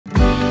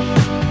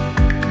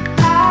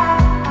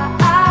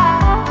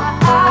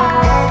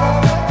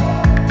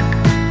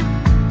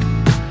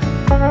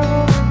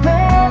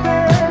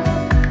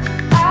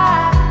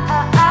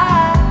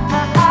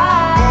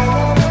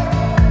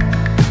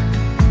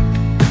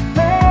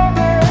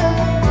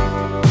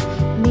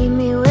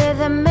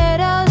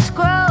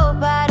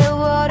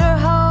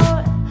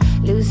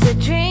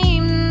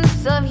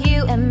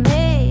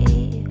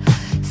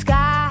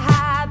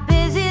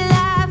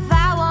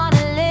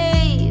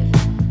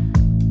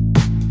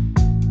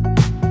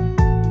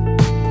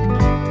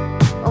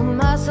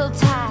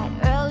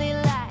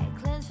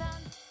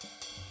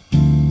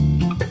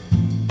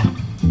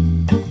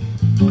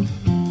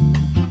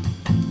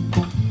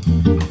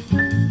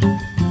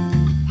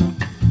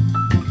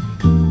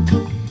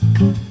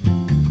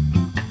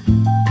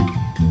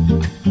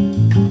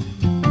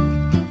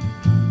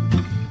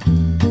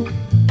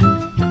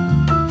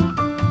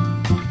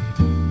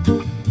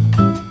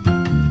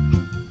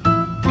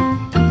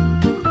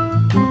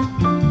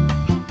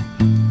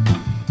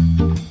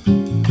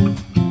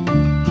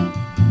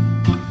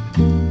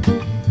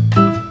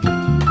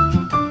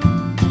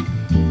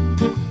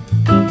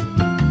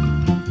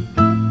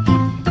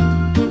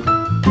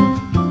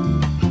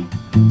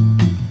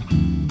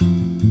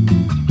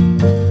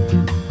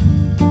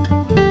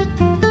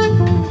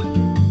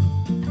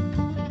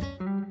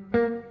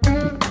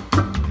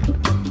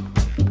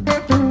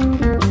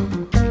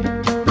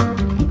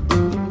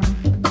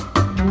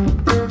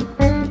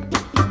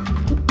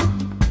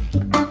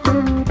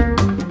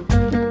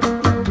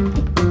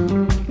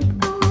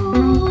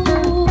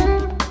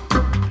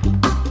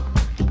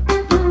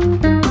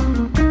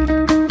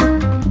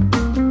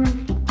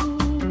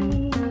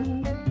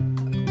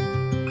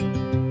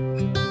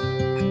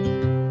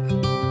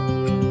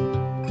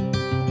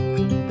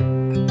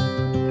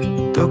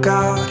Look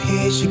out,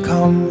 here she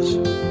comes,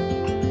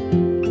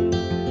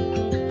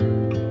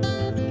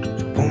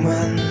 the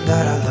woman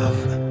that I love.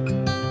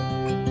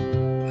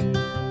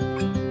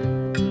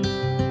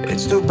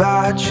 It's too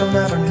bad she'll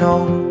never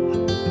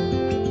know.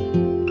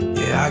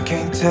 Yeah, I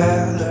can't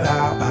tell her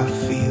how I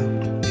feel,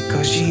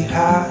 because she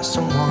has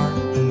someone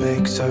who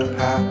makes her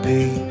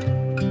happy.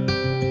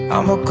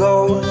 I'm a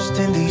ghost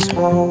in these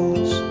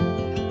walls,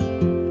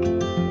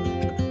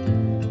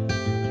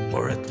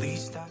 or at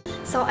least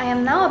So I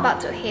am now about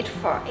to head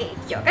for a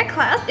yoga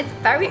class. It's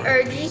very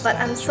early, but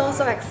I'm so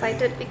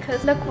excited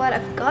because look what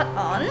I've got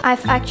on.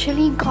 I've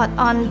actually got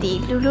on the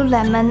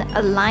Lululemon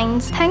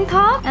Aligned tank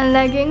top and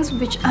leggings,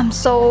 which I'm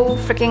so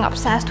freaking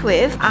obsessed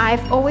with.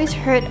 I've always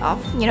heard of,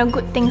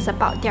 good things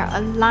about their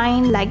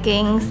Aligned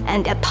leggings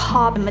and their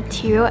top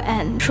material,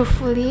 and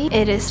truthfully,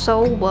 it is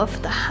so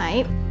worth the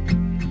hype.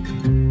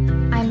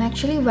 I'm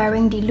actually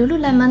wearing the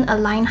Lululemon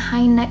Align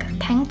high neck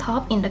tank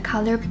top in the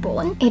color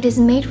bone. It is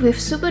made with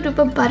super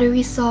duper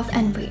buttery soft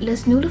and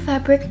weightless Nulu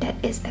fabric that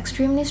is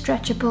extremely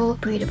stretchable,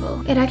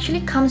 breathable. It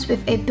actually comes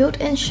with a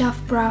built-in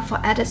shaft bra for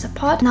added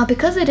support. Now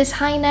because it is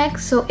high neck,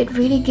 so it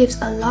really gives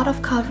a lot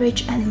of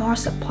coverage and more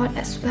support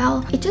as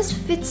well. It just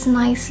fits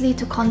nicely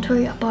to contour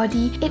your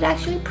body. It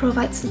actually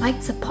provides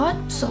light support,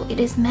 so it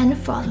is meant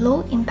for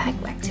low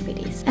impact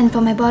activities. And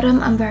for my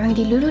bottom, I'm wearing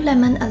the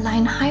Lululemon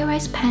Align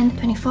high-rise pant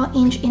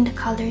 24-inch in the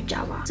color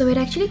Java. So it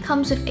actually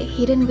comes with a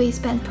hidden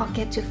waistband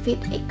pocket to fit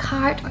a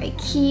card or a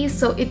key,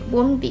 so it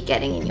won't be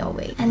getting in your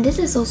way. And this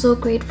is also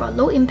great for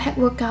low impact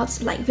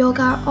workouts like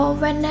yoga or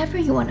whenever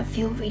you want to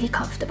feel really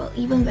comfortable,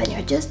 even when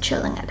you're just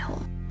chilling at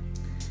home.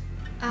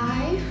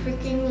 I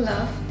freaking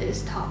love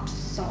this top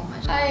so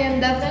much. I am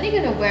definitely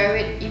gonna wear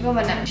it even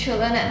when I'm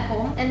chilling at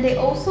home. And they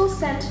also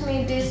sent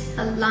me this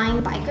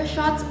Align biker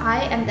shorts.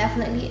 I am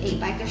definitely a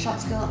biker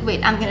shorts girl.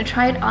 Wait, I'm gonna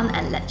try it on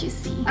and let you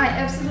see. I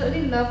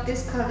absolutely love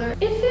this color.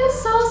 It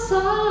feels so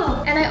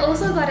soft. And I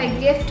also got a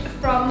gift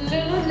from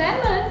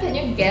Lululemon. Can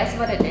you guess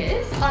what it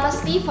is?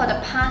 Honestly, for the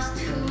past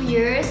 2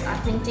 years,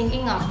 I've been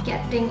thinking of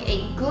getting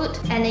a good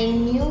and a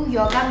new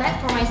yoga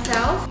mat for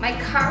myself. My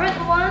current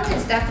one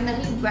is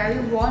definitely very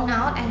worn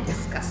out and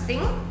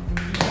disgusting.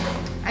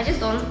 I just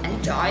don't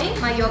enjoy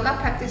my yoga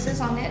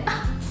practices on it.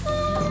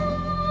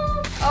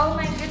 Oh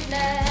my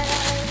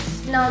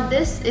goodness. Now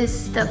this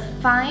is the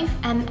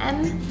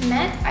 5mm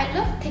mat. I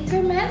love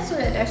thicker mats so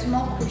that there's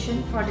more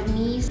cushion for the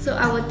knees. So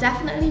I will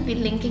definitely be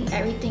linking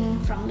everything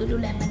from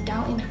Lululemon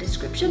down in the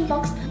description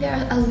box. There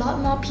are a lot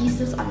more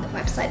pieces on the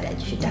website that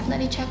you should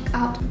definitely check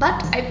out.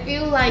 But I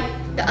feel like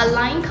the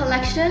Align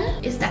collection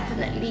is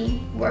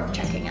definitely worth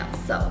checking out.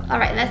 So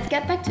alright, let's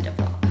get back to the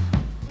vlog.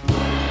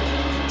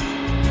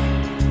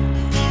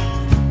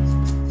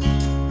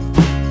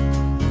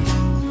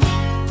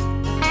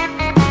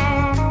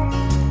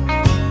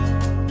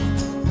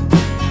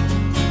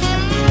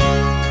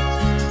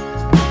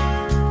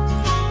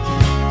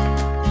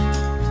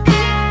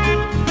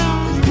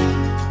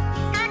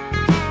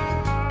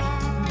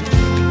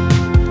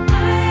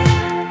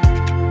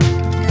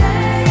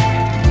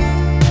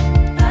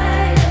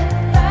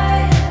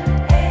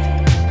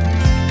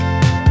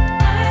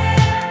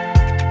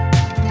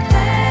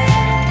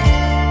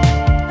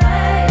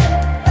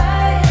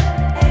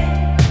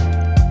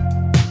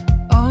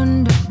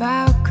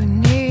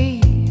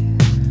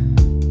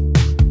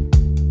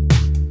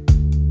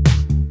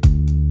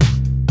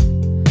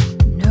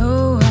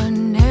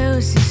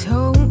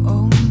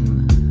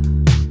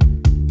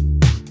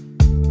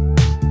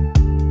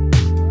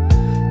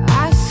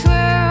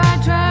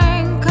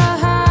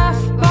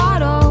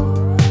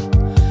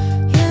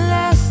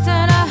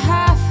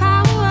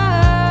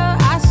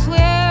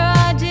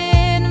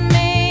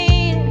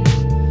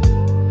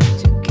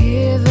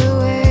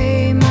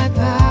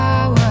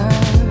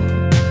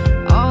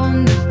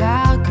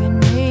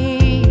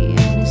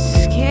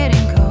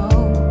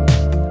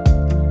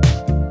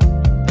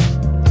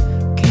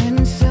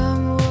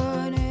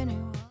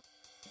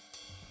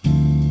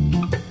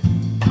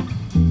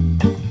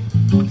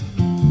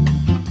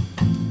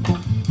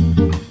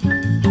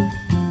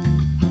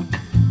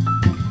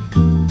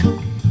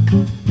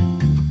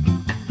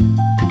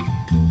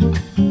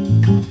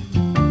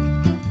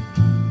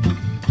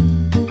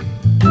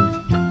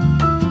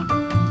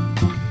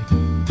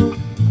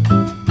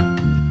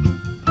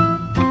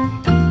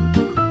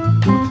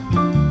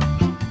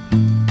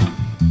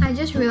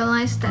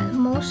 That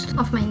most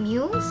of my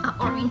meals are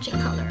orange in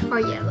color or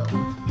yellow.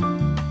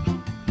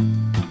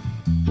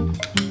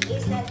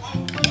 Is that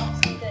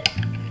antioxidant,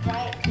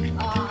 right?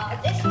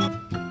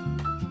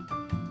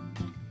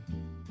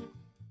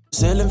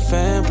 Ceiling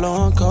fan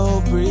blowing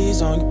cold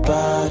breeze on your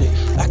body.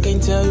 I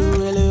can't tell you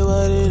really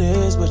what it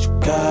is, but you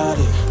got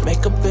it.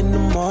 Makeup in the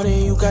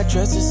morning, you got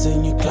dresses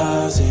in your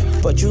closet,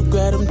 but you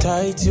grab them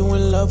tight, you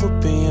in love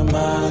with being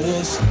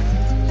modest.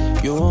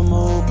 You a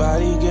move,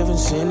 body giving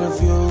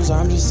interviews.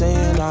 I'm just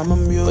saying I'm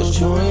amused, but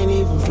you ain't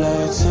even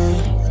flexing.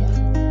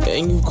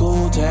 And you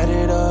cool,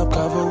 tatted up,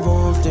 cover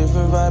wounds,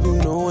 different vibe, you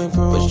know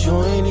improved, but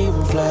you ain't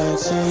even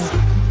flexing.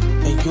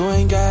 And you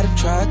ain't gotta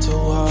try too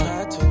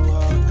hard.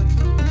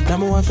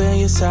 Number one fan,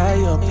 yes, I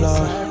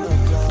applaud.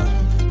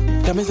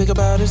 Got me think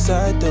about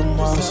inside the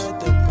walls.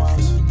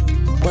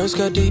 Words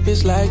cut deep,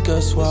 it's like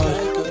a sword.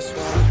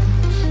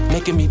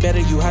 Making me better,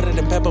 you hotter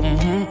than pepper. We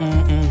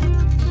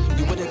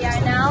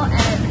are now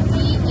at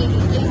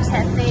the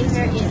Cafe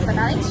here in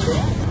Penang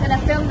Street. Gonna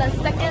film the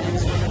second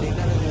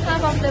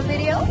half of the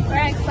video.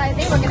 Very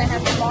exciting. We're gonna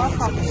have more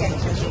coffee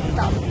actually.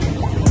 So.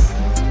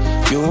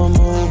 You a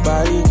move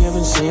body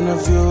giving scene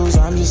views.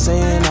 I'm just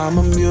saying I'm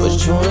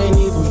amused, but you ain't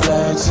even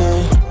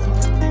flexing.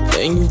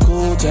 And you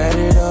cool,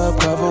 tatted up,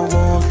 cover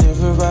warm,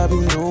 different vibe,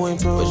 you new and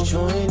pro, but you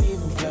ain't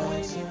even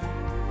flexing.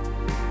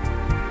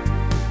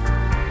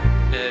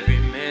 Every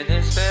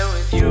minute spent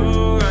with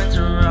you runs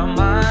around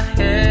my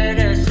head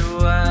as to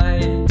why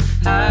it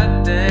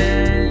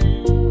happened.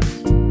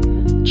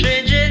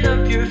 Changing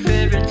up your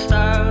favorite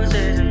styles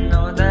isn't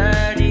all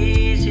that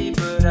easy,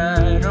 but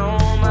I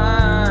don't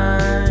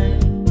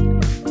mind.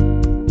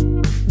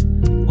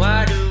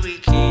 Why do we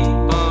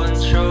keep on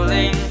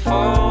strolling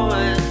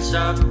forwards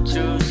up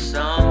to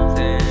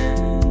something?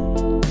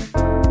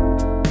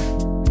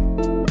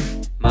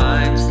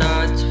 Mine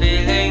starts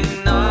feeling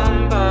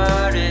numb,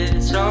 but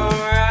it's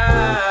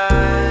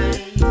alright.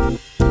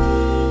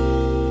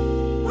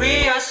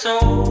 We are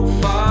so